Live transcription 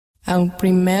al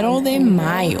 1 de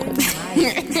Mayo.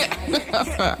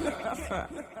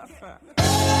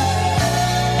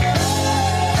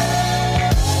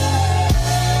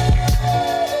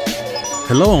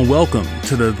 Hello and welcome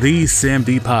to the Sam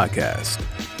D podcast.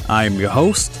 I am your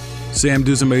host, Sam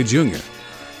Dusamay Jr.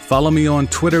 Follow me on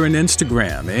Twitter and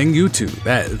Instagram and YouTube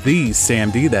at the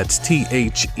Sam D. That's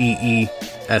TheeSamD.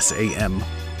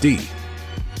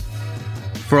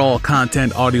 For all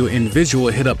content, audio, and visual,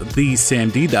 hit up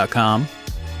thesamd.com.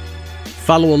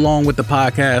 Follow along with the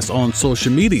podcast on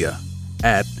social media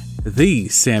at the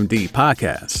Sam D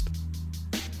Podcast.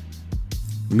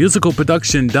 Musical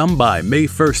production done by May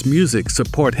 1st Music.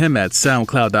 Support him at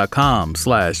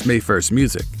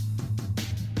soundcloud.com/May1stmusic.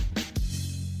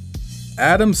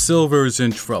 Adam Silver's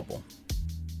in trouble.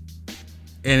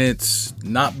 And it's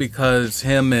not because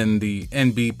him and the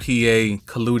NBPA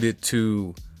colluded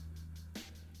to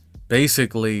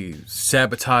basically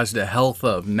sabotage the health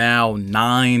of now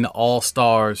 9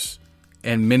 All-Stars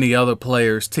and many other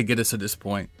players to get us to this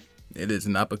point. It is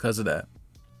not because of that.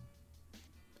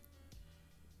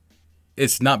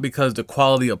 It's not because the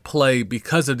quality of play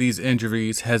because of these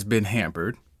injuries has been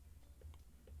hampered.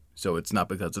 So it's not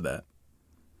because of that.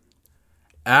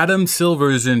 Adam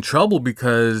Silver is in trouble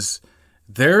because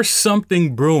there's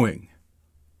something brewing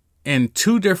in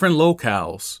 2 different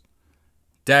locales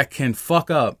that can fuck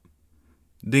up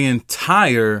the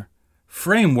entire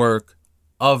framework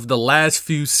of the last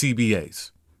few CBAs.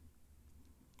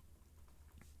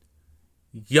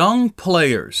 Young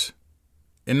players,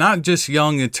 and not just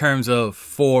young in terms of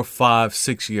 4, 5,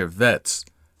 6-year vets.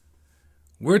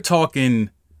 We're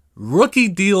talking rookie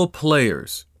deal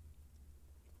players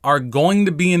are going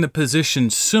to be in a position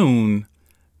soon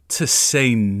to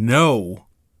say no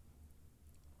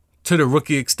to the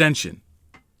rookie extension.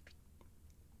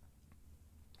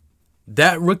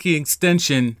 That rookie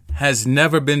extension has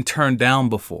never been turned down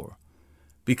before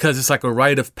because it's like a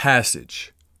rite of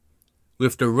passage.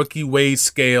 With the rookie wage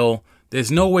scale,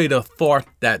 there's no way to thwart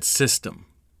that system.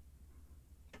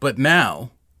 But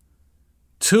now,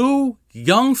 2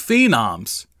 young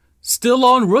phenoms still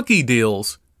on rookie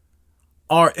deals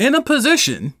are in a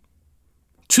position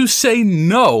to say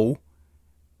no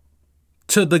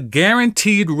to the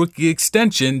guaranteed rookie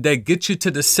extension that gets you to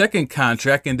the second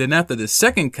contract. And then after the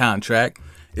second contract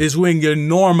is when you're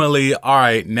normally, all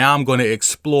right, now I'm going to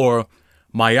explore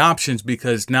my options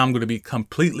because now I'm going to be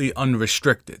completely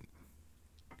unrestricted.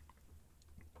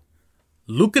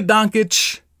 Luka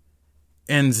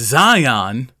and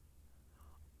Zion,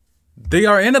 they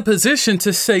are in a position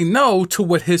to say no to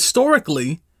what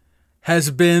historically has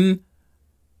been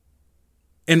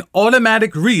an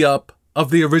automatic re-up of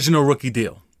the original rookie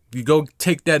deal. You go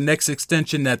take that next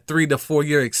extension, that 3 to 4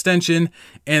 year extension,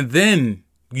 and then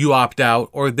you opt out,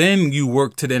 or then you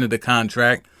work to the end of the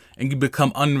contract and you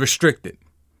become unrestricted.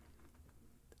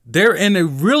 They're in a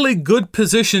really good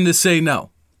position to say no.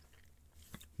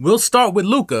 We'll start with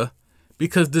Luka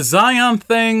because the Zion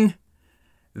thing,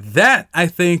 that I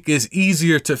think is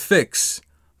easier to fix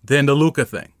than the Luka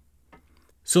thing.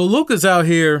 So Luka's out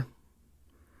here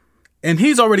and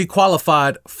he's already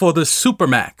qualified for the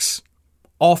Supermax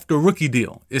off the rookie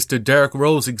deal. It's the Derrick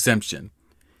Rose exemption.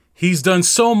 He's done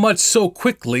so much so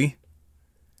quickly.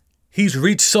 He's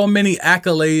reached so many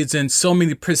accolades and so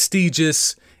many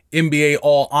prestigious NBA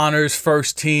All Honors,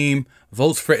 first team,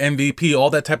 votes for MVP, all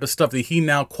that type of stuff that he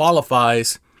now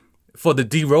qualifies for the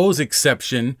D Rose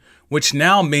exception, which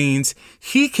now means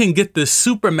he can get the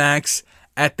Supermax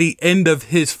at the end of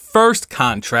his first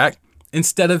contract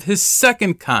instead of his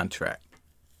second contract.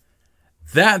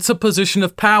 That's a position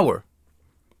of power.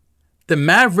 The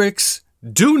Mavericks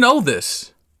do know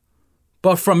this,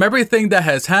 but from everything that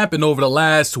has happened over the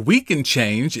last week and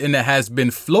change, and that has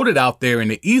been floated out there in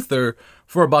the ether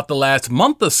for about the last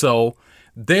month or so,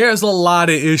 there's a lot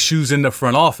of issues in the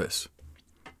front office.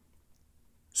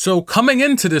 So coming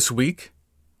into this week,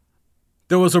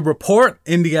 there was a report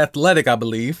in The Athletic, I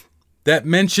believe, that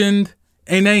mentioned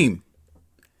a name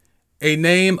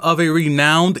of a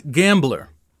renowned gambler,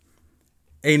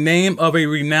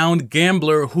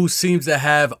 who seems to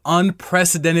have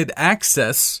unprecedented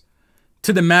access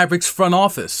to the Mavericks front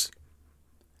office.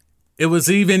 It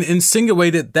was even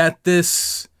insinuated that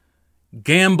this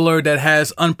gambler that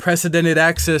has unprecedented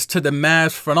access to the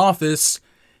Mavs front office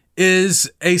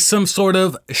is some sort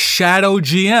of shadow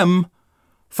GM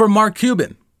for Mark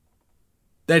Cuban.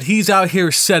 That he's out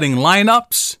here setting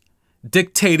lineups,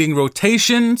 dictating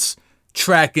rotations,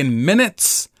 tracking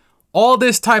minutes, all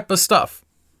this type of stuff.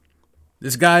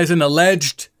 This guy's an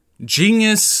alleged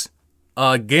genius,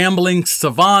 gambling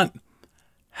savant,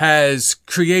 has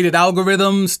created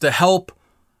algorithms to help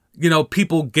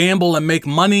people gamble and make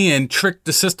money and trick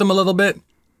the system a little bit.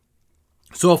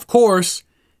 So, of course,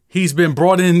 he's been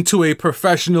brought into a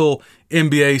professional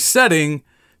NBA setting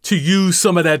to use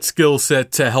some of that skill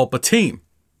set to help a team,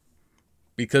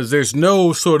 because there's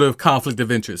no sort of conflict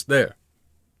of interest there.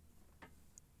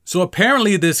 So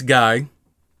apparently this guy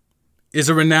is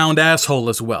a renowned asshole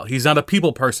as well. He's not a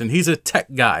people person. He's a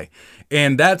tech guy.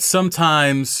 And that's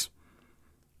sometimes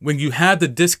when you have the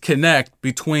disconnect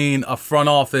between a front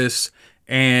office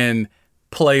and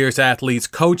players, athletes,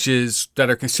 coaches that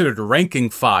are considered a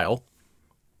ranking file,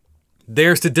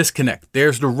 there's the disconnect.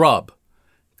 There's the rub.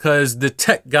 Because the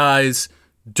tech guys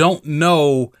don't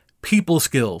know people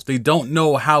skills. They don't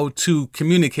know how to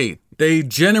communicate. They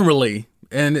generally,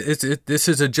 and this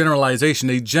is a generalization,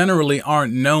 they generally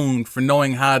aren't known for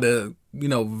knowing how to,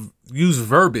 use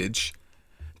verbiage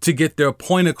to get their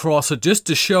point across, or just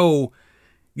to show,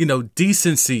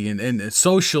 decency and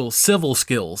social, civil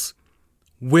skills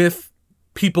with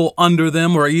people under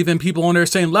them or even people on their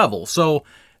same level. So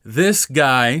this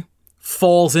guy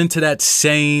falls into that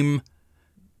same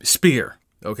spear,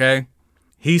 okay?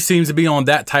 He seems to be on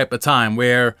that type of time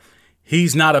where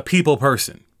he's not a people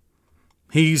person.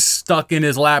 He's stuck in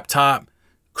his laptop,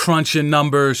 crunching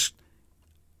numbers,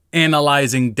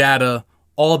 analyzing data,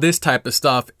 all this type of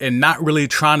stuff, and not really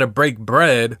trying to break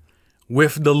bread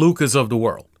with the Lukas of the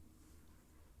world.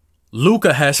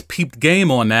 Luka has peeped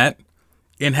game on that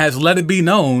and has let it be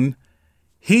known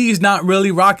he's not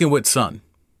really rocking with Son.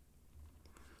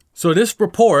 So this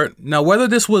report, now whether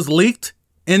this was leaked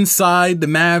inside the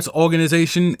Mavs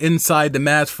organization, inside the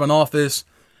Mavs front office,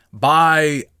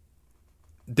 by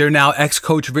their now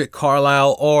ex-coach Rick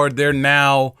Carlisle, or their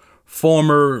now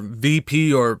former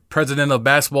VP or president of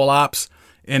basketball ops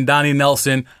and Donnie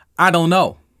Nelson, I don't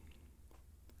know.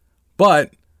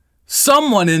 But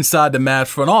someone inside the Mavs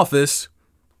front office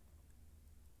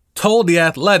told The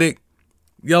Athletic,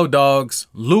 yo dogs,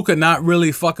 Luka not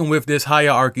really fucking with this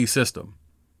hierarchy system.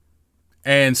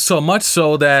 And so much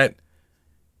so that,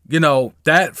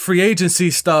 that free agency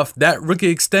stuff, that rookie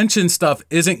extension stuff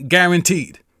isn't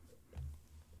guaranteed.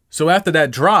 So after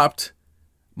that dropped,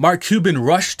 Mark Cuban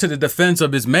rushed to the defense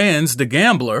of his mans, the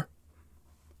gambler,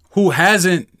 who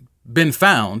hasn't been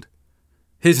found.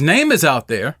 His name is out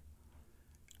there.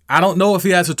 I don't know if he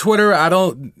has a Twitter.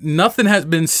 Nothing has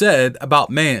been said about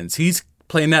mans. He's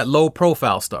playing that low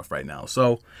profile stuff right now.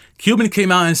 So Cuban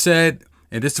came out and said,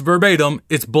 and this is verbatim,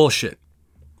 it's bullshit.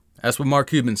 That's what Mark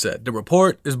Cuban said. The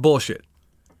report is bullshit.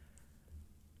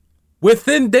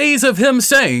 Within days of him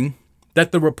saying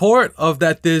that the report of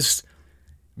that this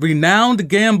renowned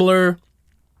gambler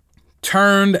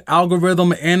turned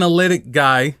algorithm analytic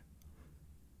guy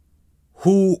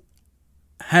who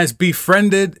has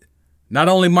befriended not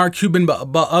only Mark Cuban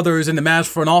but others in the Mavs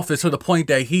front office to the point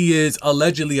that he is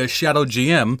allegedly a shadow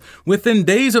GM, within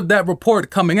days of that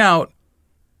report coming out,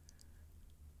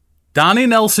 Donnie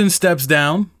Nelson steps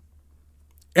down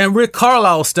and Rick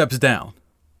Carlisle steps down.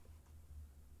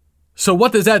 So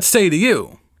what does that say to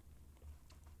you?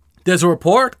 There's a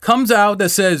report comes out that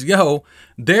says, yo,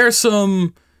 there's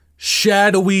some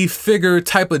shadowy figure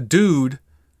type of dude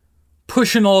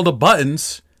pushing all the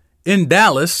buttons in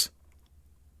Dallas.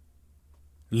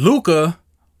 Luka,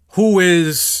 who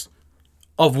is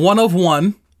of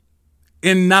one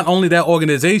in not only that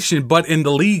organization, but in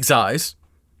the league's eyes,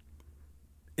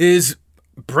 is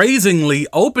brazenly,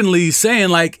 openly saying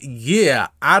like, yeah,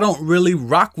 I don't really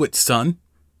rock with Son.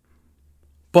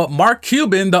 But Mark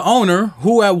Cuban, the owner,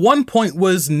 who at one point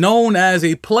was known as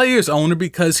a player's owner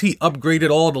because he upgraded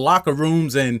all the locker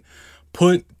rooms and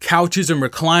put couches and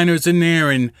recliners in there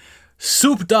and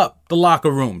souped up the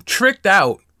locker room, tricked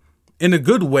out in a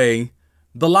good way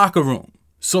the locker room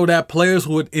so that players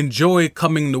would enjoy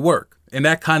coming to work. And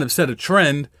that kind of set a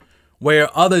trend where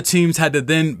other teams had to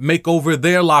then make over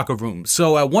their locker rooms.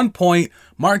 So at one point,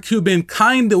 Mark Cuban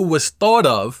kind of was thought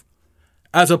of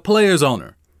as a player's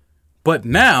owner. But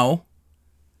now,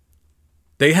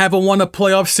 they haven't won a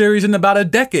playoff series in about a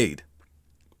decade.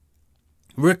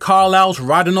 Rick Carlisle's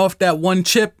riding off that one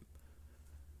chip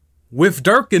with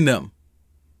Dirk in them.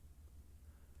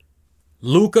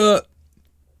 Luka,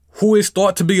 who is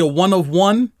thought to be a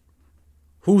one,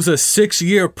 who's a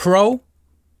 6-year pro,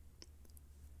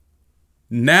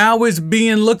 now is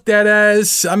being looked at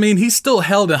as, he's still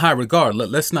held in high regard.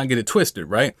 Let's not get it twisted,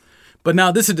 right? But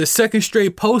now this is the second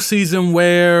straight postseason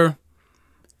where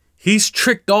he's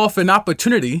tricked off an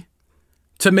opportunity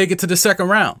to make it to the second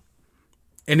round.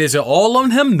 And is it all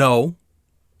on him? No.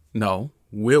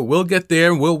 We'll get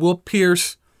there. We'll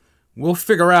pierce. We'll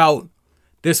figure out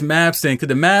this Mavs thing, because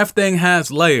the Mavs thing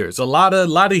has layers. A lot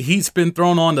of heat's been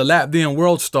thrown on the Latvian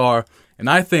world star And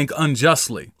I think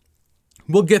unjustly.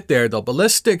 We'll get there though, but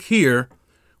let's stick here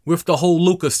with the whole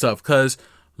Luka stuff, because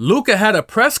Luka had a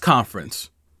press conference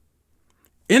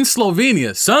in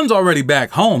Slovenia. Son's already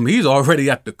back home. He's already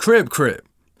at the crib.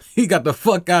 He got the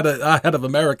fuck out of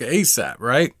America ASAP,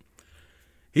 right?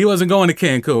 He wasn't going to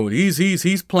Cancun.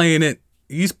 He's playing it.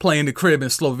 He's playing the crib in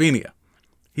Slovenia.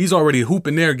 He's already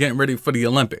hooping there, getting ready for the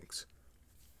Olympics.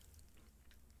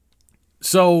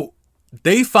 So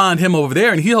they find him over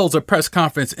there, and he holds a press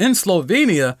conference in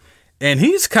Slovenia, and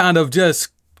he's kind of just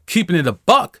keeping it a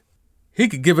buck. He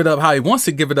could give it up how he wants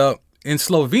to give it up in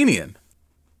Slovenian.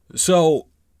 So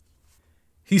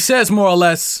he says more or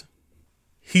less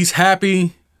he's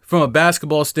happy from a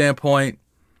basketball standpoint.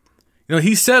 You know,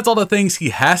 he says all the things he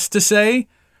has to say,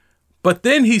 but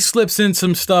then he slips in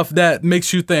some stuff that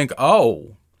makes you think,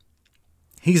 oh,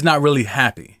 he's not really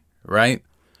happy, right?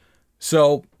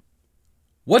 So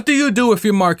what do you do if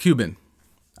you're Mark Cuban?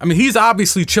 I mean, he's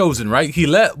obviously chosen, right? He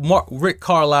let Rick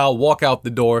Carlisle walk out the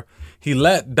door. He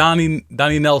let Donnie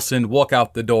Nelson walk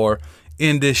out the door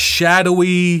in this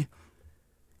shadowy,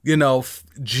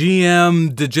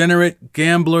 GM, degenerate,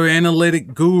 gambler,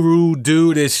 analytic guru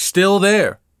dude is still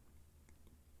there.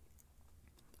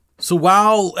 So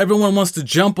while everyone wants to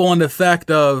jump on the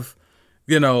fact of,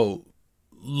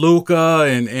 Luka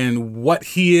and what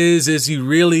he is he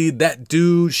really that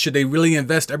dude? Should they really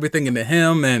invest everything into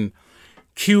him? And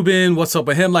Cuban, what's up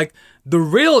with him? Like, the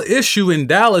real issue in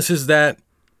Dallas is that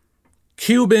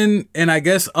Cuban and I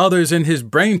guess others in his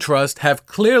brain trust have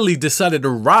clearly decided to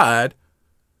ride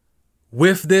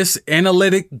with this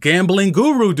analytic gambling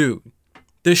guru dude,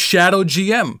 this shadow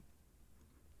GM.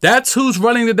 That's who's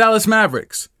running the Dallas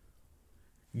Mavericks.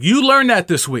 You learned that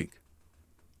this week.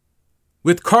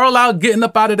 With Carlisle getting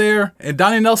up out of there and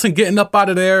Donnie Nelson getting up out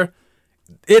of there,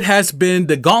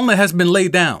 the gauntlet has been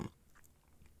laid down.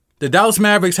 The Dallas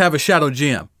Mavericks have a shadow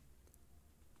GM.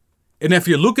 And if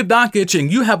you're Luka Doncic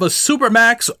and you have a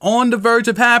supermax on the verge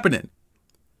of happening,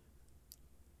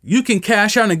 you can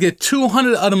cash out and get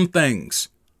 200 of them things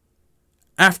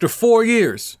after 4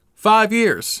 years, 5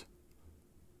 years.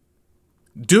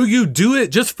 Do you do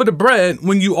it just for the bread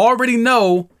when you already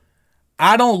know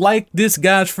I don't like this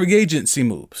guy's free agency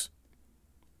moves?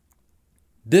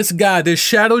 This guy, this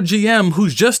shadow GM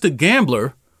who's just a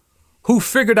gambler who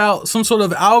figured out some sort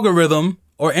of algorithm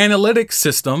or analytics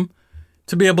system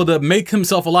to be able to make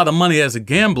himself a lot of money as a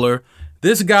gambler.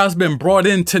 This guy's been brought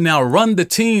in to now run the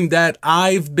team that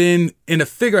I've been in a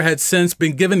figurehead sense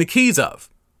been given the keys of.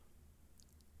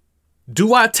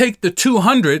 Do I take the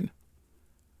 200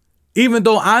 even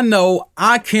though I know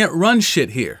I can't run shit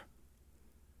here?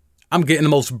 I'm getting the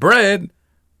most bread.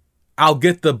 I'll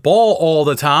get the ball all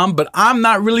the time, but I'm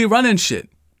not really running shit.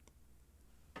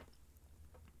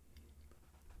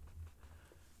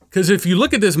 Because if you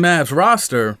look at this Mavs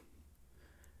roster,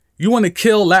 you want to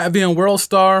kill Latvian world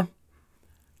star,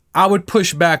 I would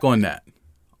push back on that.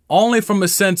 Only from a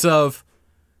sense of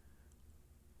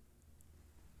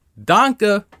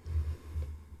Luka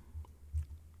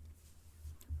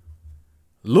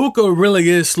really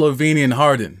is Slovenian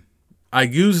Harden. I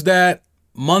used that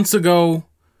months ago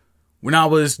when I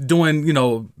was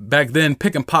doing, back then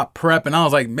pick and pop prep, and I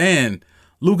was like, man,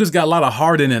 Luka's got a lot of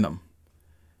Harden in him.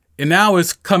 And now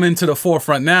it's coming to the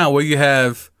forefront now where you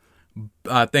have,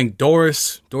 I think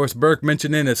Doris Burke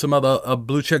mentioned it, and some other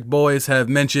Blue Check boys have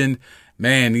mentioned,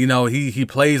 man, he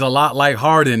plays a lot like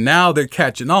Harden. Now they're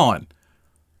catching on.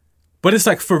 But it's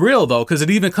like for real though, because it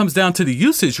even comes down to the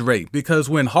usage rate. Because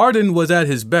when Harden was at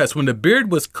his best, when the beard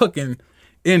was cooking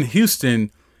in Houston,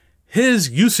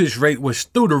 his usage rate was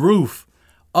through the roof,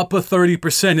 up a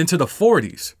 30% into the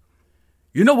 40s.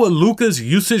 You know what Luka's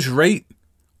usage rate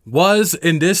was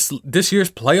in this year's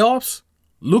playoffs?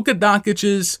 Luka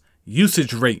Doncic's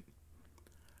usage rate,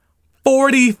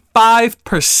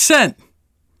 45%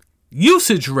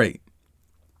 usage rate.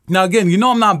 Now, again,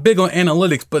 I'm not big on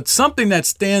analytics, but something that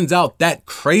stands out that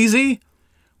crazy,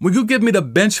 will you give me the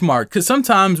benchmark? Because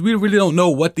sometimes we really don't know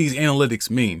what these analytics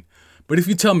mean. But if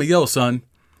you tell me, yo, son,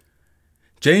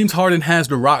 James Harden has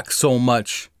the rock so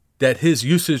much that his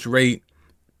usage rate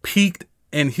peaked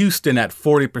in Houston at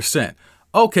 40%.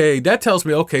 Okay, that tells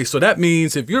me, okay, so that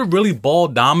means if you're really ball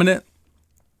dominant,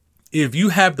 if you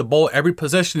have the ball every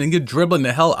possession and you're dribbling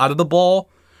the hell out of the ball,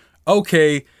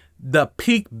 okay, the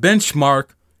peak benchmark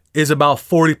is about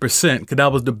 40%, because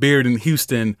that was the beard in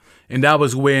Houston, and that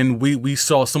was when we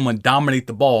saw someone dominate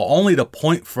the ball. Only the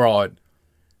point fraud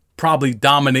probably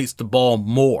dominates the ball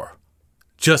more,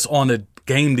 just on a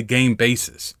game-to-game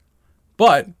basis.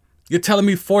 But you're telling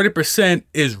me 40%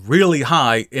 is really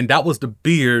high, and that was the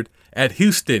beard at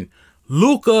Houston.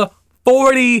 Luka,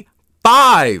 45%.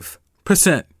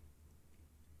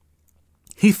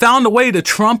 He found a way to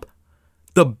trump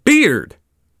the beard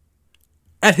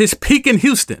at his peak in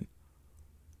Houston.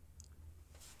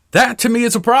 That to me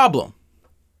is a problem.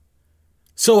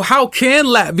 So how can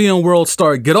Latvian world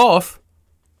star get off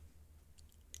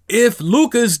if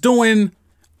Luka's doing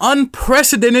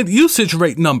unprecedented usage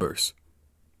rate numbers?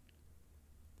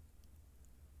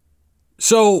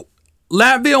 So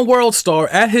Latvian world star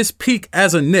at his peak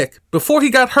as a Knick before he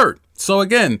got hurt. So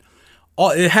again,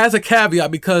 it has a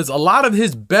caveat because a lot of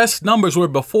his best numbers were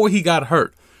before he got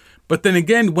hurt. But then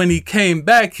again, when he came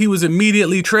back, he was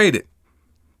immediately traded.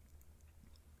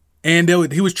 And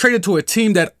he was traded to a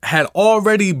team that had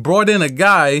already brought in a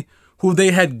guy who they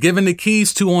had given the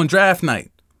keys to on draft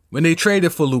night when they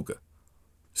traded for Luka.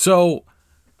 So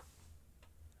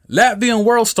Latvian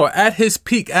world star at his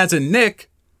peak as a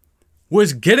Knick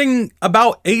was getting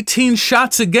about 18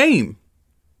 shots a game.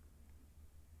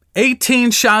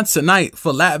 18 shots a night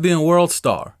for Latvian world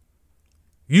star.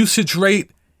 Usage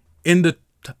rate in the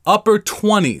upper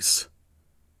 20s,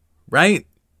 right?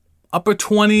 Upper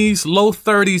 20s, low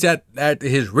 30s at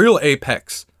his real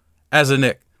apex as a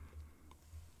Knick.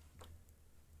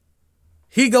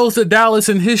 He goes to Dallas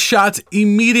and his shots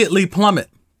immediately plummet,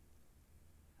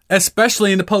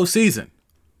 especially in the postseason.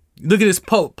 Look at his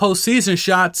postseason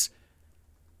shots.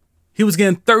 He was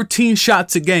getting 13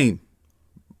 shots a game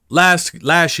last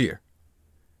year.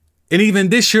 And even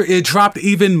this year, it dropped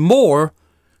even more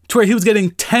to where he was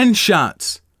getting 10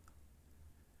 shots.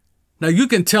 Now, you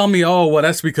can tell me, oh, well,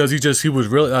 that's because he was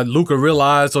really, Luka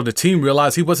realized or the team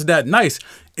realized he wasn't that nice.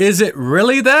 Is it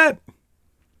really that?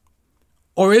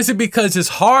 Or is it because it's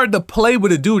hard to play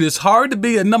with a dude? It's hard to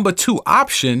be a number 2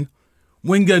 option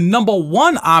when your number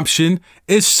 1 option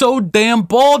is so damn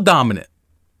ball dominant.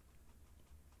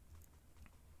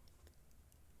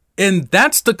 And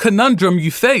that's the conundrum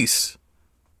you face.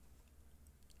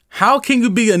 How can you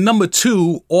be a number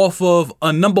 2 off of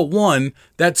a number 1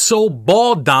 that's so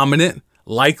ball dominant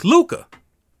like Luka?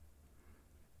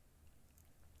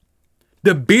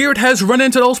 The beard has run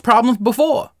into those problems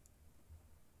before.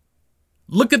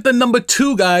 Look at the number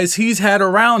 2 guys he's had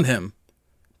around him.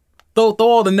 Throw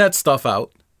all the net stuff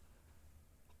out.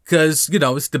 Because,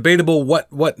 it's debatable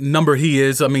what number he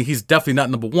is. I mean, he's definitely not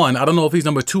number 1. I don't know if he's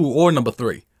number 2 or number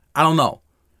 3. I don't know.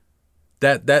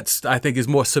 That's I think is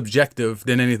more subjective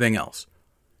than anything else.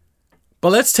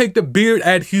 But let's take the beard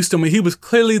at Houston when he was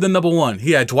clearly the number 1.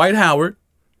 He had Dwight Howard.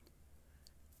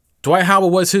 Dwight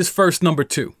Howard was his first number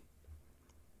 2.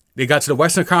 They got to the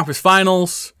Western Conference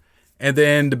Finals, and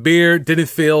then the beard didn't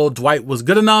feel Dwight was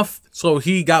good enough, so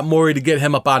he got Morey to get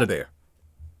him up out of there.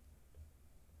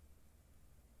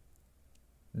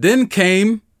 Then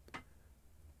came,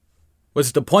 was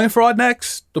it the point fraud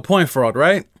next? The point fraud,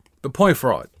 right? The point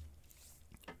fraud.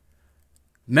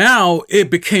 Now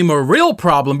it became a real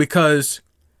problem because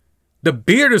the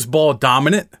beard is ball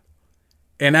dominant.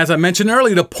 And as I mentioned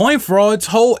earlier, the point fraud's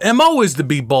whole MO is to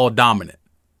be ball dominant.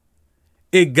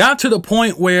 It got to the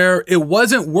point where it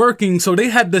wasn't working, so they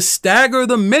had to stagger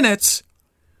the minutes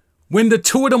when the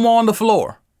 2 of them were on the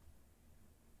floor.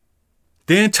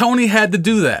 D'Antoni had to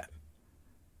do that.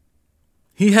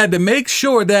 He had to make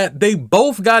sure that they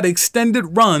both got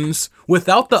extended runs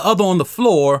without the other on the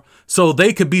floor so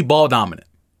they could be ball dominant.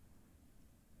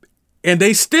 And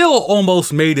they still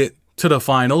almost made it to the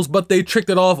finals, but they tricked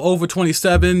it off over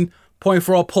 27. Point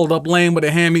fraud pulled up lane with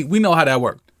a hammy. We know how that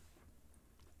worked.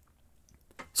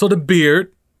 So the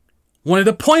beard wanted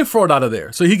the point fraud out of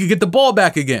there so he could get the ball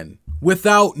back again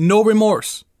without no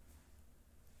remorse.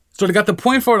 So they got the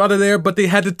point fraud out of there, but they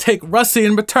had to take Russie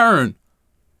in return.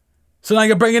 So now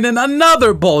you're bringing in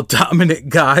another ball dominant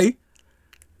guy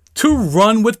to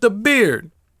run with the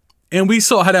beard. And we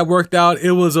saw how that worked out.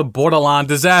 It was a borderline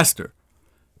disaster.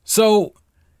 So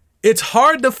it's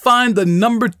hard to find the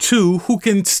number 2 who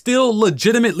can still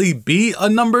legitimately be a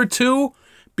number 2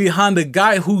 behind a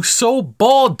guy who's so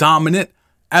ball dominant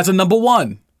as a number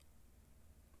 1.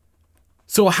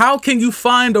 So how can you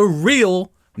find a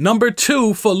real number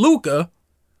 2 for Luka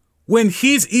when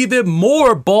he's even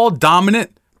more ball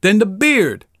dominant than the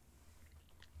beard?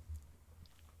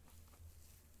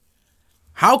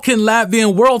 How can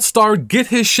Latvian world star get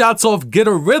his shots off, get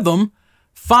a rhythm,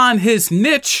 find his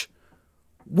niche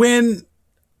when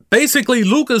basically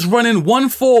Luka's running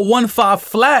 1-4, 1-5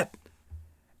 flat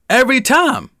every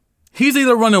time? He's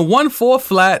either running 1-4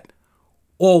 flat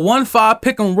or 1-5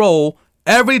 pick and roll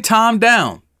every time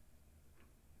down.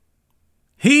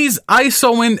 He's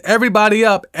ISOing everybody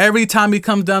up every time he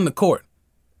comes down the court.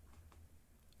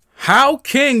 How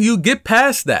can you get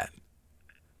past that?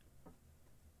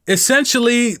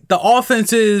 Essentially, the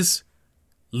offense is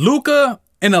Luka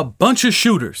and a bunch of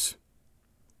shooters.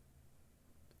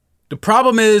 The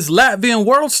problem is Latvian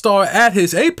world star at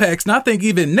his apex, and I think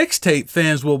even Knicks tape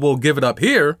fans will give it up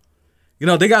here. You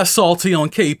know, they got salty on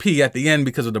KP at the end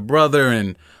because of the brother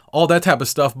and all that type of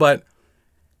stuff, but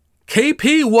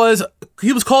KP was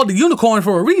called the unicorn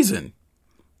for a reason.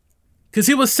 Because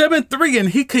he was 7'3" and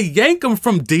he could yank him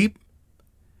from deep.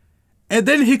 And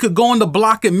then he could go on the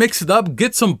block and mix it up,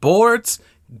 get some boards,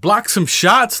 block some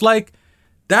shots. Like,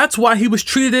 that's why he was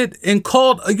treated and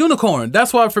called a unicorn.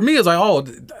 That's why for me, it's like, oh,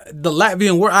 the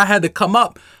Latvian word, I had to come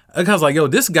up. I was like, yo,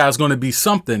 this guy's going to be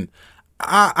something.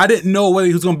 I didn't know whether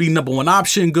he was going to be number one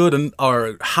option, good,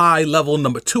 or high level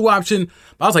number two option.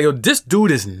 But I was like, yo, this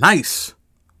dude is nice.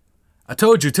 I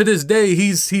told you, to this day,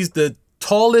 he's the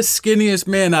tallest, skinniest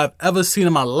man I've ever seen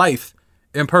in my life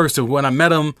in person when I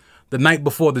met him the night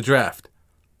before the draft.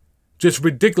 Just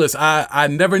ridiculous. I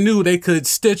never knew they could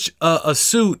stitch a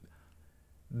suit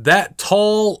that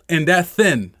tall and that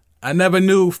thin. I never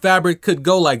knew fabric could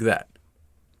go like that.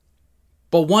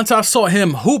 But once I saw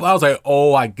him hoop, I was like,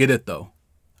 oh, I get it though.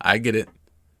 I get it.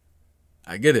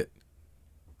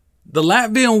 The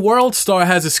Latvian world star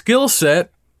has a skill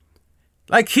set.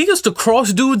 Like, he used to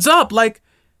cross dudes up. Like,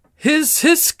 his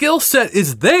skill set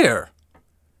is there.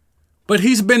 But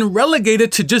he's been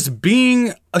relegated to just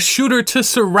being a shooter to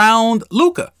surround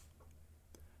Luka.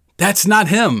 That's not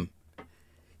him.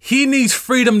 He needs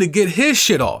freedom to get his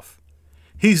shit off.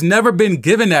 He's never been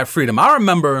given that freedom. I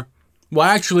remember, well,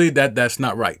 actually, that's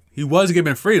not right. He was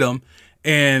given freedom,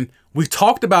 and we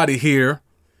talked about it here.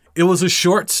 It was a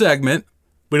short segment,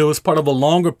 but it was part of a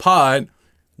longer pod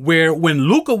where when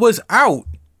Luka was out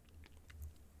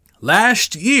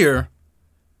last year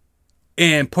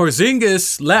and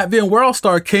Porzingis, Latvian world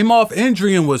star, came off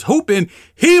injury and was hooping,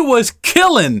 he was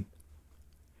killing.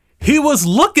 He was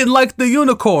looking like the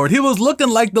unicorn. He was looking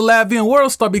like the Latvian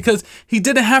world star because he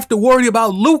didn't have to worry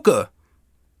about Luka.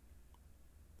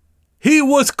 He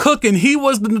was cooking. He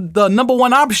was the number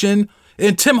one option,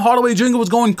 and Tim Hardaway Jr. was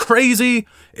going crazy,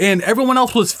 and everyone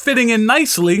else was fitting in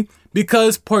nicely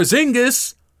because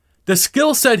Porzingis, the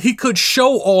skill set, he could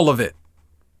show all of it.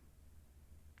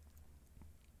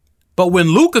 But when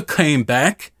Luka came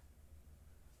back,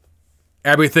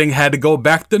 everything had to go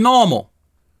back to normal.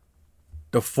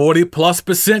 The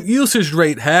 40+% usage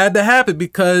rate had to happen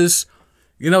because,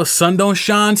 you know, sun don't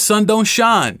shine, sun don't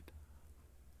shine.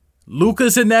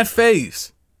 Luka's in that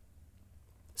phase.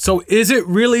 So is it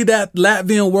really that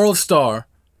Latvian world star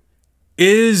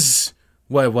is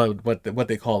what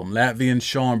they call him, Latvian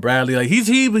Sean Bradley? Like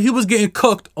he was getting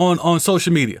cooked on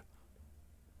social media.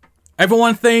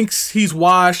 Everyone thinks he's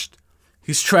washed,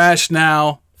 he's trashed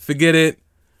now, forget it.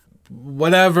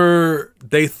 Whatever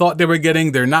they thought they were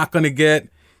getting, they're not going to get.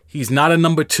 He's not a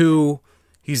number two.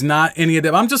 He's not any of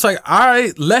them. I'm just like, all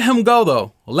right, let him go,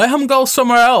 though. Let him go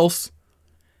somewhere else.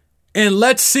 And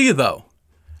let's see, though.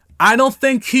 I don't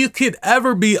think he could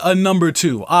ever be a number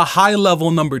two, a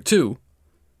high-level number two,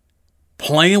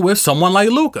 playing with someone like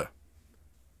Luka.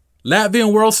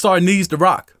 Latvian world star needs to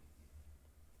rock.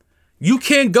 You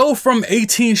can't go from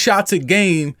 18 shots a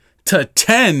game to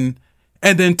 10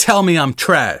 and then tell me I'm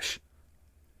trash.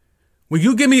 When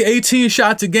you give me 18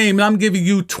 shots a game and I'm giving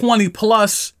you 20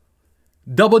 plus,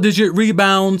 double-digit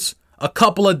rebounds, a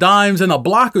couple of dimes, and a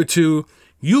block or two,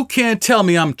 you can't tell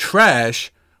me I'm trash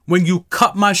when you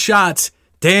cut my shots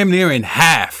damn near in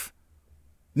half.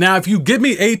 Now, if you give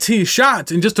me 18 shots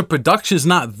and just the production's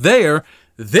not there,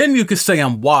 then you could say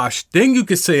I'm washed. Then you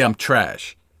could say I'm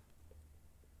trash.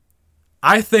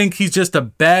 I think he's just a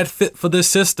bad fit for this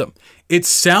system. It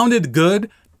sounded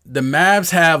good. The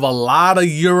Mavs have a lot of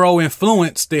Euro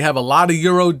influence. They have a lot of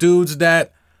Euro dudes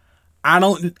that I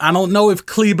don't know if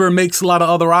Kleber makes a lot of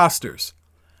other rosters.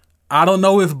 I don't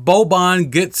know if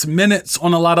Boban gets minutes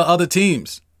on a lot of other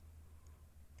teams.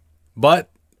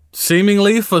 But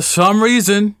seemingly for some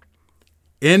reason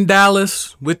in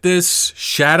Dallas with this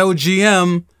shadow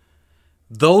GM,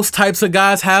 those types of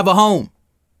guys have a home.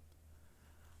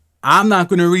 I'm not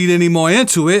going to read any more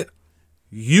into it.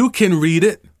 You can read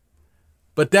it.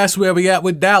 But that's where we at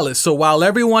with Dallas. So while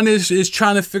everyone is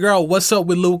trying to figure out what's up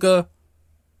with Luka,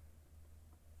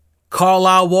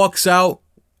 Carlisle walks out.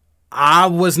 I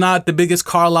was not the biggest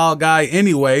Carlisle guy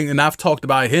anyway, and I've talked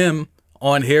about him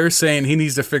on here saying he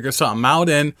needs to figure something out,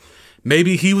 and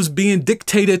maybe he was being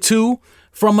dictated to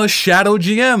from a shadow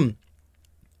GM.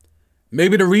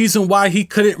 Maybe the reason why he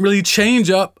couldn't really change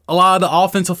up a lot of the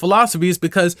offensive philosophy is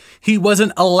because he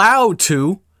wasn't allowed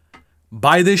to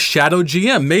by this shadow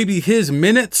GM. Maybe his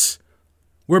minutes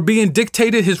were being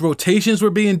dictated, his rotations were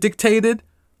being dictated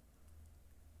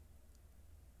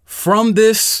from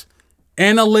this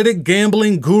analytic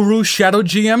gambling guru shadow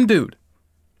GM dude.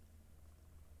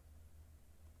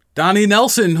 Donnie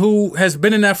Nelson, who has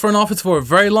been in that front office for a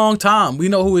very long time. We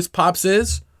know who his pops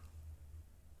is.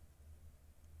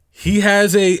 He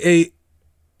has a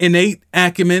innate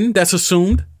acumen that's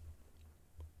assumed.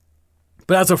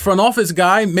 But as a front office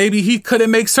guy, maybe he couldn't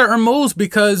make certain moves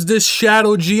because this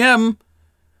shadow GM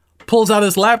pulls out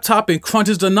his laptop and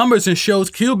crunches the numbers and shows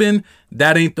Cuban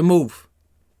that ain't the move.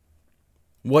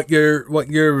 What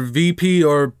your VP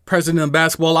or president of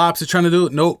basketball ops is trying to do,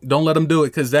 nope, don't let him do it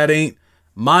because that ain't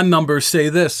my numbers say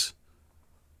this.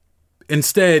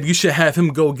 Instead, you should have him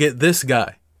go get this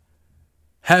guy.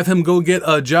 Have him go get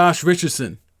a Josh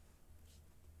Richardson.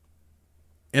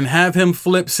 And have him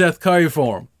flip Seth Curry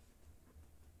for him.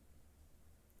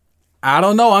 I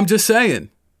don't know. I'm just saying.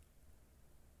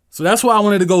 So that's why I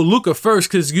wanted to go Luka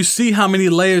first, because you see how many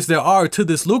layers there are to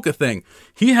this Luka thing.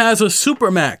 He has a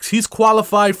Supermax. He's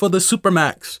qualified for the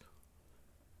Supermax.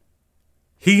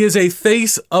 He is a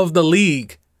face of the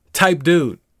league type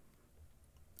dude.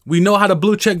 We know how the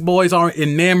blue check boys are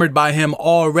enamored by him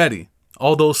already,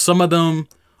 although some of them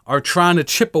are trying to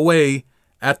chip away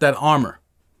at that armor.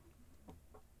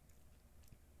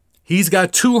 He's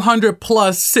got 200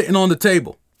 plus sitting on the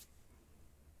table.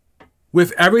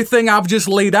 With everything I've just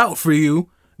laid out for you,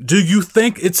 do you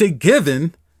think it's a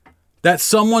given that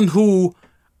someone who,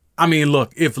 I mean,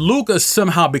 look, if Luka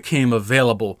somehow became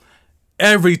available,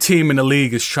 every team in the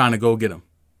league is trying to go get him.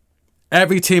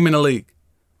 Every team in the league.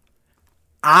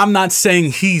 I'm not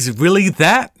saying he's really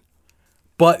that,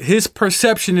 but his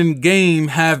perception and game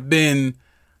have been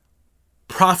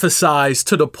prophesized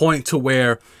to the point to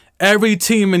where every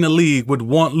team in the league would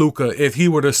want Luka if he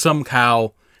were to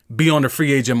somehow be on the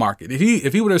free agent market.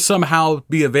 If he were to somehow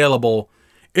be available,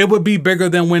 it would be bigger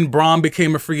than when Braun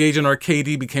became a free agent or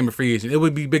KD became a free agent. It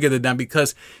would be bigger than that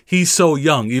because he's so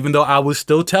young, even though I would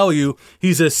still tell you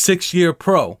he's a 6-year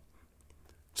pro.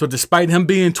 So despite him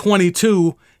being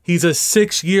 22, he's a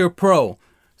 6-year pro.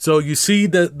 So you see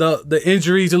the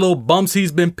injuries, the little bumps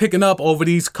he's been picking up over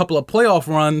these couple of playoff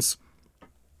runs.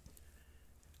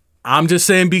 I'm just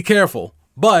saying be careful.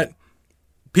 But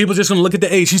people just going to look at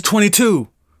the age. He's 22.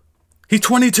 He's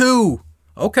 22.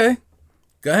 Okay,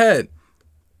 go ahead.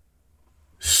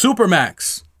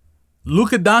 Supermax.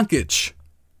 Luka Doncic.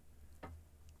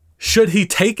 Should he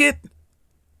take it?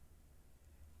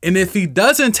 And if he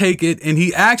doesn't take it and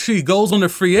he actually goes on the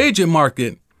free agent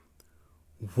market,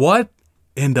 what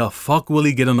in the fuck will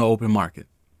he get on the open market?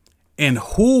 And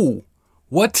who?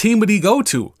 What team would he go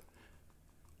to?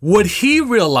 Would he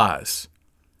realize,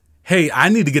 hey, I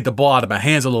need to get the ball out of my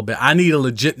hands a little bit. I need a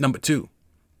legit number 2.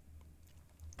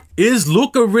 Is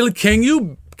Luka really, can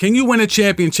you win a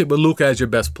championship with Luka as your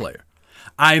best player?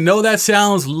 I know that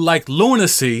sounds like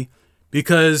lunacy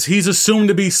because he's assumed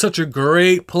to be such a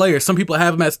great player. Some people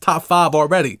have him as top 5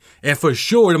 already. And for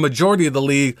sure, the majority of the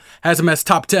league has him as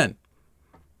top 10.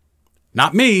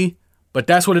 Not me, but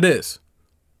that's what it is.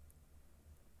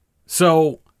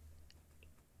 So,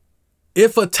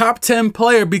 if a top 10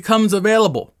 player becomes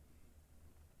available,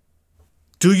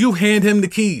 do you hand him the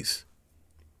keys?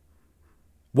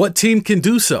 What team can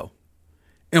do so?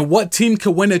 And what team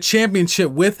can win a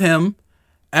championship with him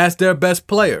as their best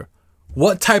player?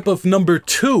 What type of number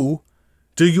 2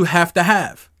 do you have to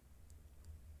have?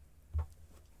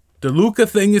 The Luka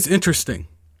thing is interesting.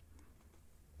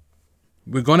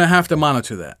 We're going to have to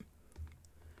monitor that.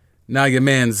 Now your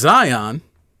man Zion.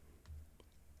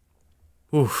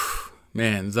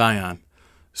 Zion.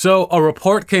 So a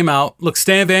report came out. Look,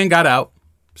 Stan Van got out.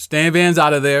 Stan Van's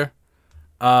out of there.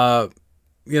 I've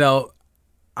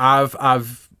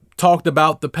talked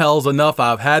about the Pels enough.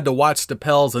 I've had to watch the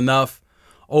Pels enough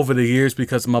over the years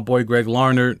because of my boy Greg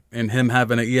Larnert and him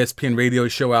having an ESPN radio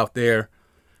show out there.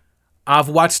 I've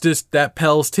watched that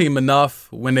Pels team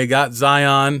enough. When they got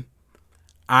Zion,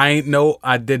 I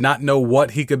did not know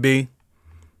what he could be.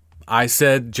 I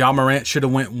said Ja Morant should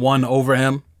have went 1 over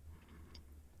him.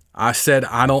 I said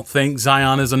I don't think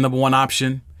Zion is a number 1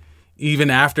 option. Even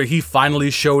after he finally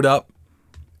showed up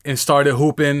and started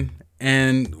hooping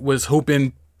and was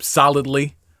hooping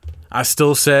solidly, I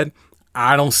still said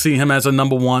I don't see him as a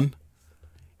number 1.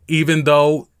 Even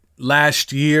though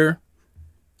last year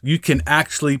you can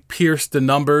actually pierce the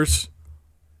numbers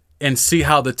and see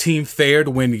how the team fared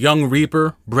when young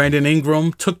Reaper, Brandon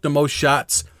Ingram, took the most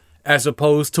shots as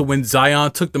opposed to when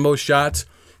Zion took the most shots.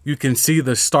 You can see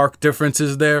the stark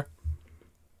differences there.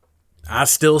 I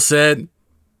still said,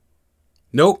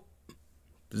 nope,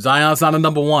 Zion's not a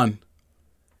number 1.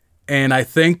 And I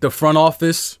think the front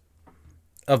office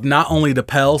of not only the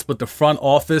Pels, but the front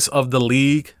office of the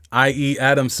league, i.e.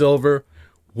 Adam Silver,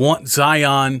 want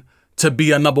Zion to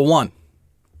be a number one.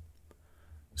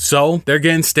 So they're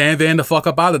getting Stan Van the fuck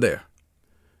up out of there.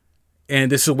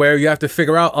 And this is where you have to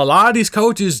figure out, a lot of these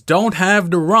coaches don't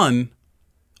have the run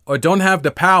or don't have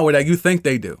the power that you think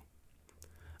they do.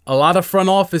 A lot of front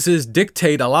offices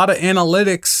dictate, a lot of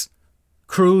analytics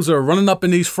crews are running up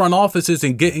in these front offices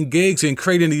and getting gigs and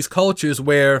creating these cultures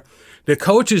where the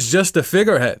coach is just a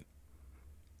figurehead.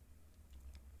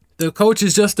 The coach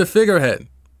is just a figurehead.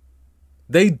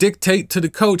 They dictate to the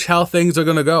coach how things are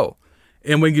going to go.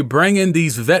 And when you bring in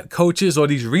these vet coaches or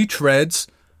these retreads,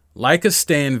 like a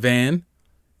Stan Van,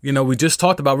 we just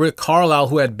talked about Rick Carlisle,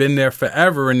 who had been there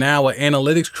forever, and now an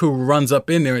analytics crew runs up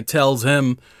in there and tells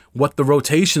him what the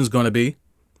rotation is going to be.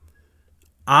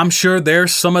 I'm sure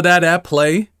there's some of that at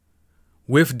play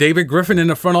with David Griffin in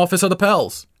the front office of the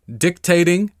Pels,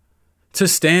 dictating to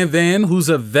Stan Van, who's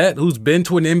a vet, who's been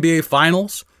to an NBA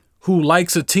Finals, who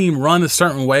likes a team run a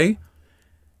certain way.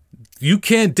 You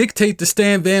can't dictate to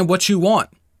Stan Van what you want.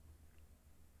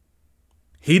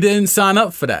 He didn't sign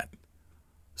up for that.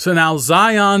 So now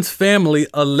Zion's family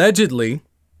allegedly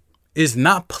is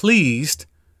not pleased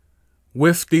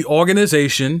with the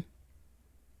organization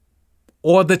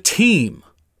or the team,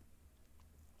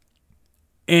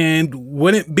 and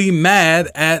wouldn't be mad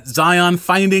at Zion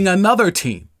finding another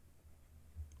team.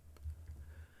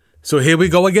 So here we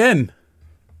go again.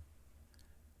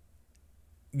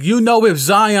 If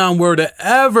Zion were to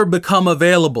ever become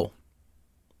available,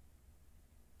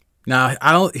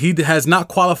 now he has not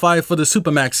qualified for the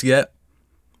Supermax yet,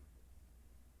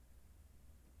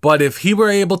 but if he were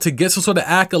able to get some sort of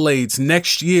accolades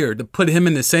next year to put him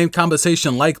in the same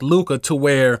conversation like Luka, to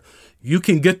where you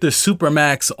can get the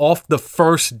Supermax off the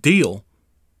first deal,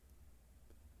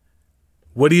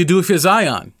 what do you do if you're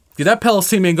Zion? That Pels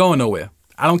team ain't going nowhere.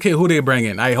 I don't care who they bring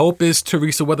in. I hope it's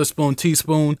Teresa Weatherspoon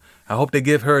Teaspoon. I hope they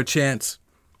give her a chance.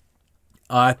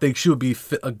 I think she would be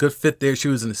a good fit there. She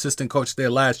was an assistant coach there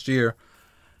last year.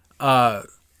 I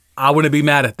wouldn't be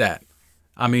mad at that.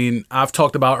 I mean, I've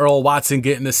talked about Earl Watson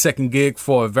getting a second gig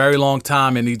for a very long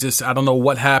time, and I don't know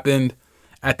what happened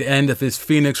at the end of his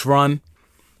Phoenix run.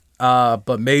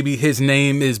 But maybe his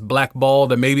name is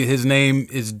blackballed, or maybe his name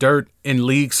is dirt in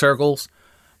league circles.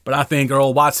 But I think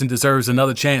Earl Watson deserves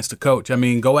another chance to coach. I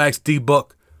mean, go ask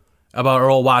D-Book about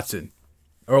Earl Watson.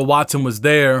 Earl Watson was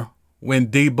there when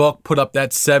D-Book put up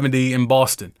that 70 in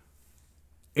Boston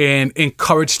and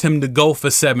encouraged him to go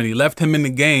for 70, left him in the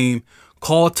game,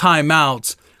 called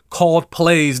timeouts, called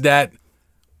plays that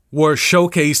were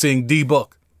showcasing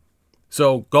D-Book.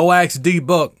 So go ask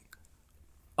D-Book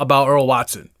about Earl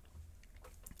Watson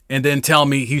and then tell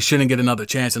me he shouldn't get another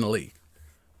chance in the league.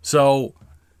 So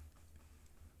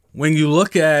when you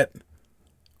look at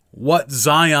what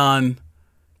Zion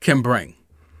can bring,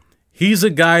 he's a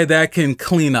guy that can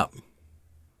clean up.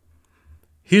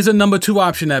 He's a number 2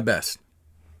 option at best.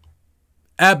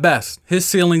 At best, his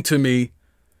ceiling to me,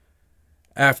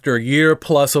 after a year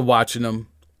plus of watching him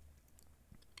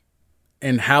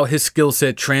and how his skill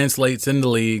set translates in the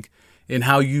league and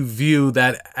how you view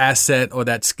that asset or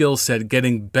that skill set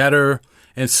getting better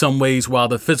in some ways while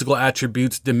the physical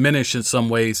attributes diminish in some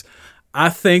ways, I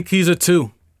think he's a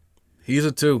 2. He's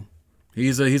a 2.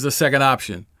 He's a second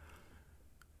option.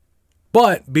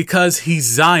 But because he's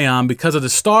Zion, because of the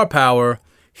star power,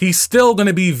 he's still going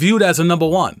to be viewed as a number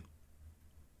 1.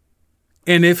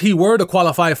 And if he were to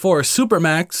qualify for a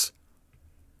Supermax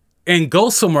and go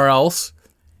somewhere else,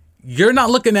 you're not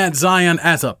looking at Zion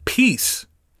as a piece.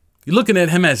 You're looking at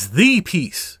him as the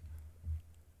piece.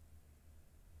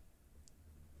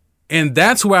 And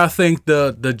that's where I think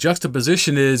the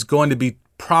juxtaposition is going to be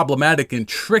problematic and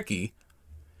tricky.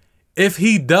 If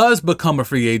he does become a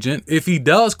free agent, if he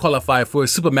does qualify for a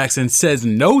Supermax and says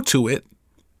no to it,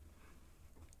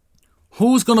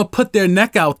 who's going to put their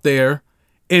neck out there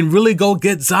and really go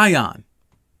get Zion?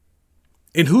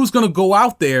 And who's going to go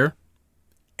out there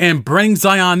and bring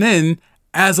Zion in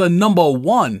as a number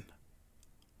 1?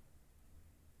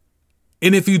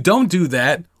 And if you don't do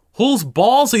that, who's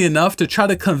ballsy enough to try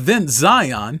to convince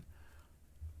Zion,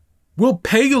 we'll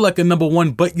pay you like a number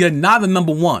 1, but you're not a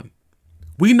number 1.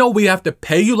 We know we have to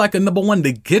pay you like a number 1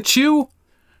 to get you,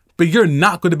 but you're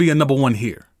not going to be a number 1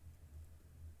 here.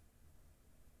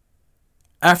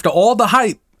 After all the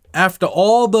hype, after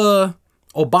all the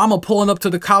Obama pulling up to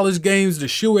the college games, the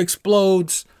shoe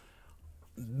explodes,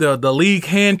 the league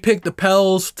handpicked the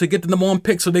Pels to get the number 1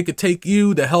 pick so they could take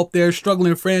you to help their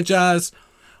struggling franchise.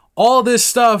 All this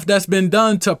stuff that's been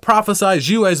done to prophesize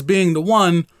you as being the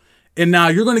 1, and now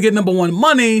you're going to get number 1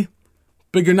 money,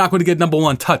 but you're not going to get number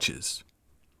 1 touches.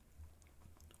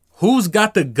 Who's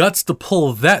got the guts to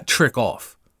pull that trick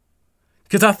off?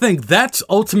 Because I think that's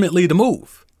ultimately the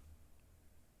move.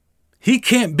 He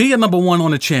can't be a number one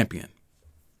on a champion.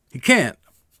 He can't.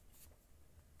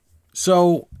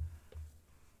 So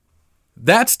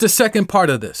that's the second part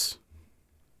of this.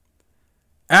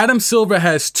 Adam Silver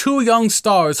has two young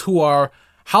stars who are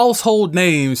household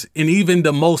names in even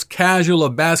the most casual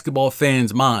of basketball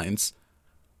fans' minds.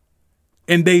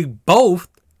 And they both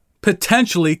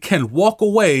potentially can walk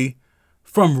away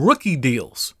from rookie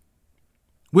deals,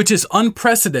 which is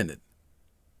unprecedented.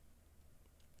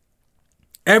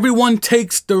 Everyone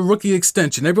takes the rookie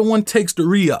extension. Everyone takes the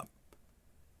re-up.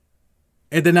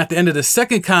 And then at the end of the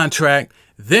second contract,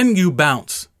 then you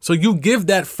bounce. So you give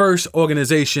that first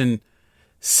organization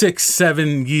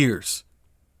 6-7 years.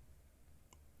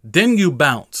 Then you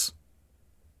bounce.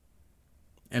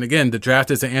 And again, the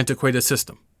draft is an antiquated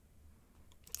system.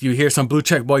 You hear some blue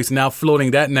check boys now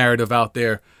floating that narrative out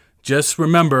there. Just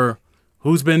remember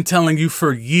who's been telling you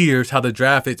for years how the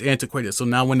draft is antiquated. So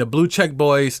now when the blue check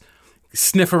boys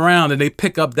sniff around and they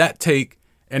pick up that take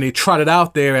and they trot it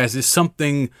out there as it's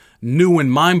something new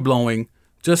and mind-blowing,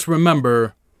 just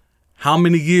remember how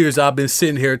many years I've been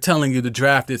sitting here telling you the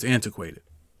draft is antiquated.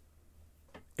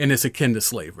 And it's akin to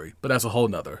slavery, but that's a whole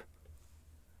nother.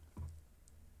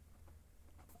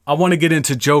 I want to get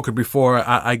into Joker before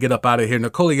I get up out of here.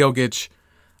 Nikola Jokic,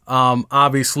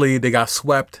 obviously they got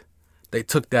swept. They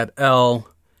took that L,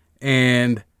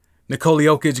 and Nikola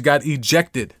Jokic got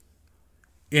ejected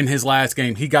in his last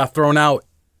game. He got thrown out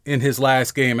in his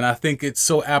last game, and I think it's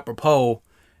so apropos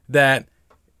that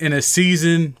in a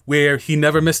season where he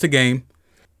never missed a game,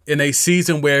 in a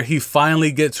season where he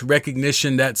finally gets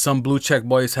recognition that some blue check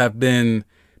boys have been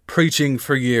preaching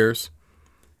for years,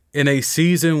 in a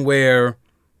season where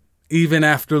even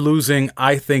after losing,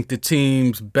 I think, the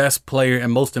team's best player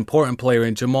and most important player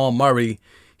in Jamal Murray,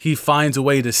 he finds a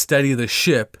way to steady the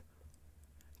ship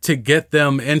to get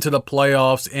them into the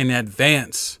playoffs and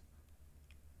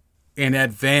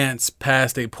advance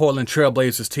past a Portland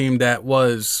Trailblazers team that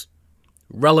was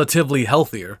relatively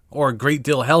healthier, or a great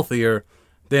deal healthier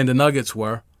than the Nuggets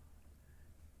were.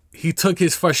 He took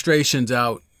his frustrations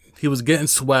out. He was getting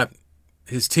swept.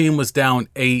 His team was down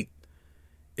 8.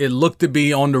 It looked to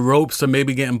be on the ropes of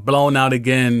maybe getting blown out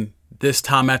again, this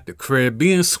time at the crib.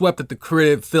 Being swept at the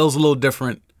crib feels a little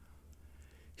different.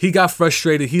 He got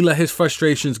frustrated. He let his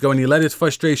frustrations go, and he let his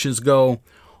frustrations go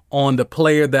on the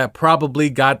player that probably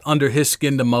got under his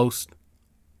skin the most.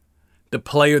 The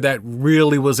player that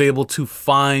really was able to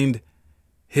find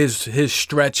his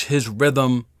stretch, his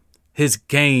rhythm, his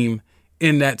game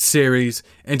in that series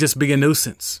and just be a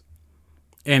nuisance.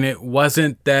 And it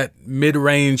wasn't that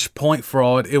mid-range point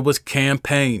fraud. It was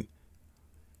campaign.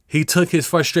 He took his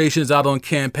frustrations out on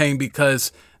campaign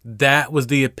because that was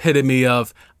the epitome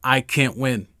of I can't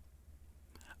win.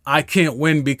 I can't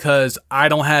win because I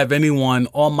don't have anyone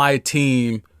on my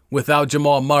team without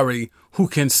Jamal Murray who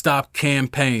can stop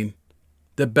campaign,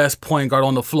 the best point guard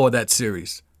on the floor that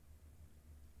series.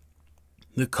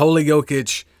 Nikola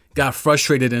Jokic got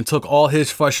frustrated and took all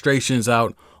his frustrations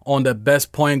out on the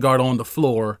best point guard on the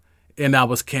floor, and that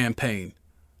was campaign.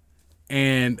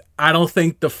 And I don't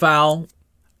think the foul,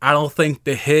 I don't think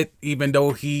the hit, even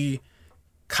though he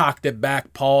cocked it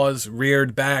back, paused,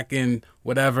 reared back, and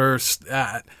whatever,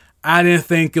 I didn't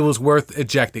think it was worth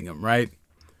ejecting him, right?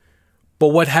 But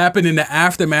what happened in the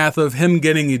aftermath of him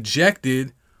getting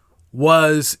ejected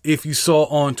was, if you saw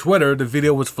on Twitter, the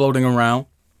video was floating around,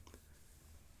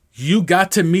 you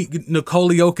got to meet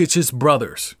Nikola Jokic's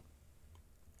brothers.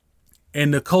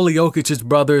 And Nikola Jokic's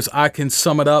brothers, I can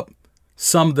sum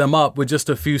them up with just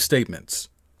a few statements.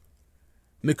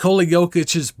 Nikola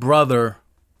Jokic's brother,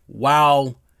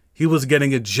 while he was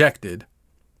getting ejected,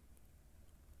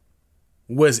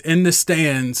 was in the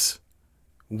stands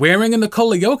wearing a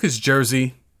Nikola Jokic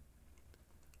jersey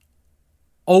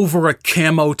over a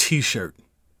camo t-shirt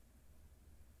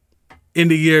in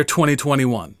the year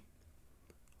 2021,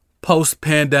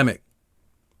 post-pandemic.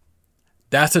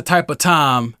 That's the type of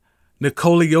time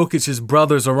Nikola Jokic's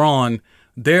brothers are on.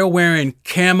 They're wearing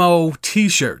camo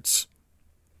t-shirts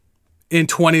in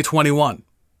 2021.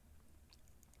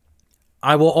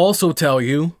 I will also tell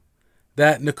you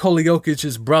that Nikola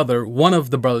Jokic's brother, one of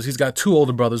the brothers, he's got two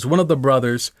older brothers, one of the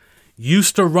brothers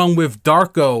used to run with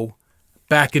Darko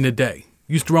back in the day.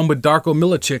 Used to run with Darko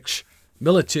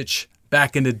Milicic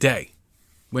back in the day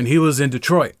when he was in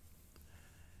Detroit.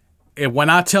 And when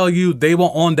I tell you they were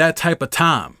on that type of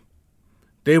time,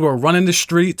 they were running the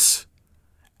streets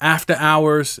after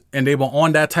hours, and they were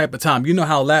on that type of time. You know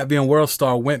how Latvian World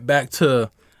Star went back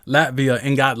to Latvia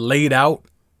and got laid out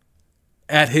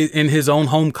in his own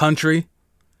home country?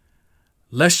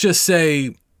 Let's just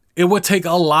say it would take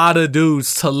a lot of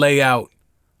dudes to lay out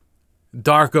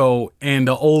Darko and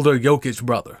the older Jokic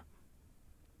brother.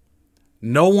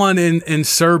 No one in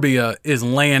Serbia is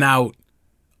laying out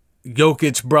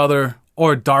Jokic brother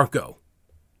or Darko.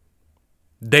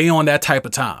 They on that type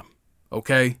of time,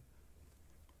 okay?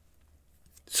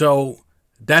 So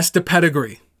that's the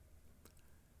pedigree.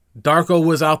 Darko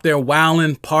was out there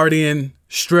wilding, partying,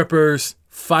 strippers,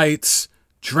 fights,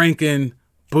 drinking,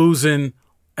 boozing,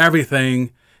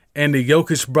 everything. And the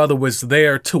Jokic brother was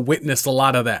there to witness a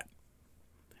lot of that.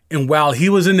 And while he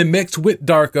was in the mix with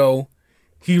Darko,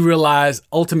 he realized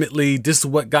ultimately this is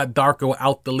what got Darko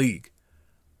out the league.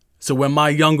 So when my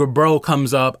younger bro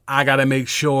comes up, I got to make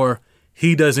sure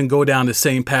he doesn't go down the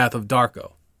same path of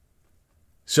Darko.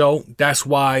 So that's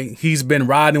why he's been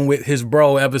riding with his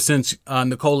bro ever since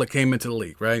Nikola came into the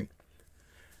league, right?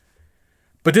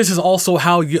 But this is also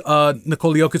how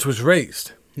Nikola Jokic was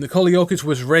raised. Nikola Jokic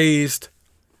was raised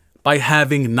by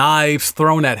having knives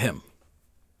thrown at him.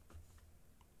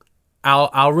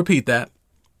 I'll repeat that.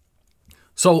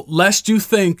 So lest you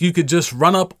think you could just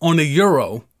run up on a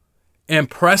Euro and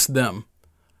press them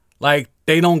like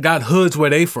they don't got hoods where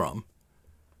they from.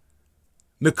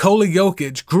 Nikola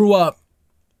Jokic grew up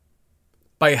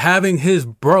by having his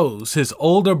bros, his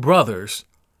older brothers,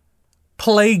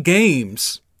 play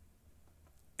games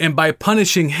and by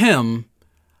punishing him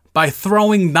by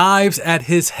throwing knives at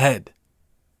his head.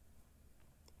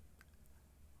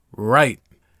 Right.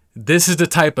 This is the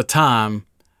type of time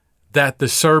that the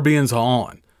Serbians are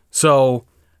on. So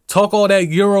talk all that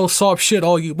Euro soft shit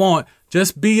all you want.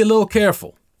 Just be a little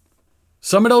careful.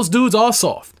 Some of those dudes are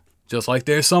soft. Just like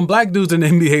there's some black dudes in the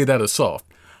NBA that are soft.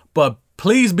 But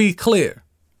please be clear.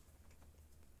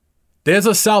 There's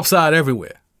a South Side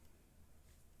everywhere.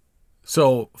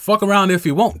 So fuck around if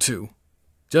you want to.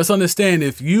 Just understand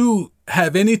if you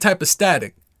have any type of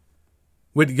static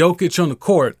with Jokic on the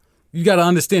court, you got to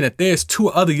understand that there's two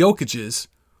other Jokic's.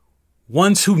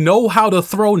 Ones who know how to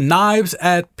throw knives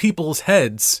at people's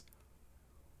heads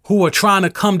who are trying to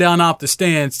come down off the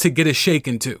stands to get it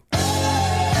shaken too.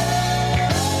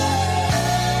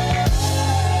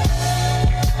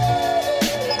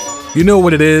 You know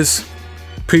what it is.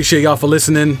 Appreciate y'all for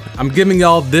listening. I'm giving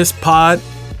y'all this pod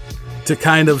to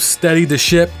kind of steady the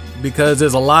ship because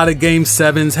there's a lot of game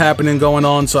sevens happening going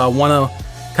on. So I want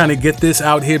to kind of get this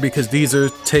out here because these are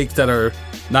takes that are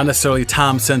not necessarily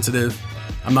time sensitive.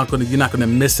 You're not going to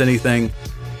miss anything.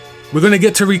 We're going to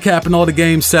get to recapping all the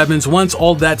game sevens. Once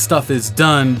all that stuff is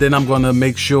done, then I'm going to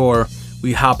make sure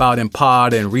we hop out and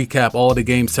pod and recap all the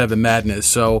game seven madness.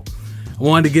 So I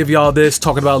wanted to give y'all this,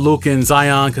 talking about Luka and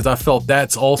Zion, because I felt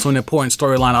that's also an important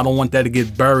storyline. I don't want that to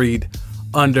get buried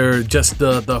under just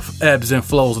the ebbs and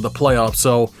flows of the playoffs.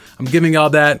 So I'm giving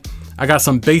y'all that. I got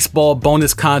some baseball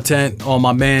bonus content on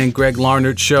my man Greg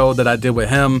Larnard's show that I did with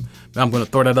him. I'm going to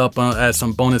throw that up as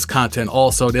some bonus content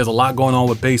also. There's a lot going on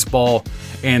with baseball,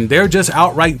 and they're just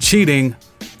outright cheating,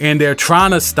 and they're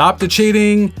trying to stop the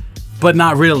cheating, but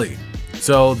not really.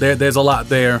 So there's a lot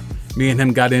there. Me and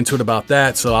him got into it about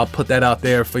that, so I'll put that out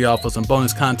there for y'all for some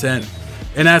bonus content.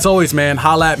 And as always, man,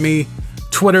 holla at me.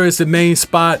 Twitter is the main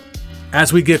spot.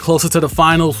 As we get closer to the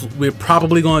finals, we're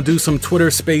probably going to do some Twitter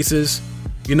spaces.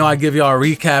 You know, I give y'all a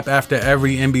recap after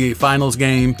every NBA Finals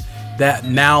game. That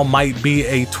now might be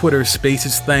a Twitter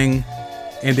Spaces thing.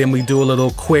 And then we do a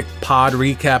little quick pod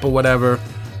recap or whatever.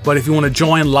 But if you want to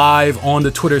join live on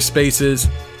the Twitter Spaces,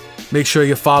 make sure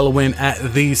you're following at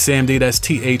TheSamD. That's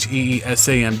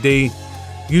TheeSamD.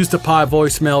 Use the pod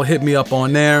voicemail. Hit me up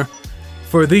on there.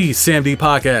 For the Sam D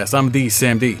Podcast, I'm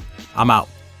TheSamD. I'm out.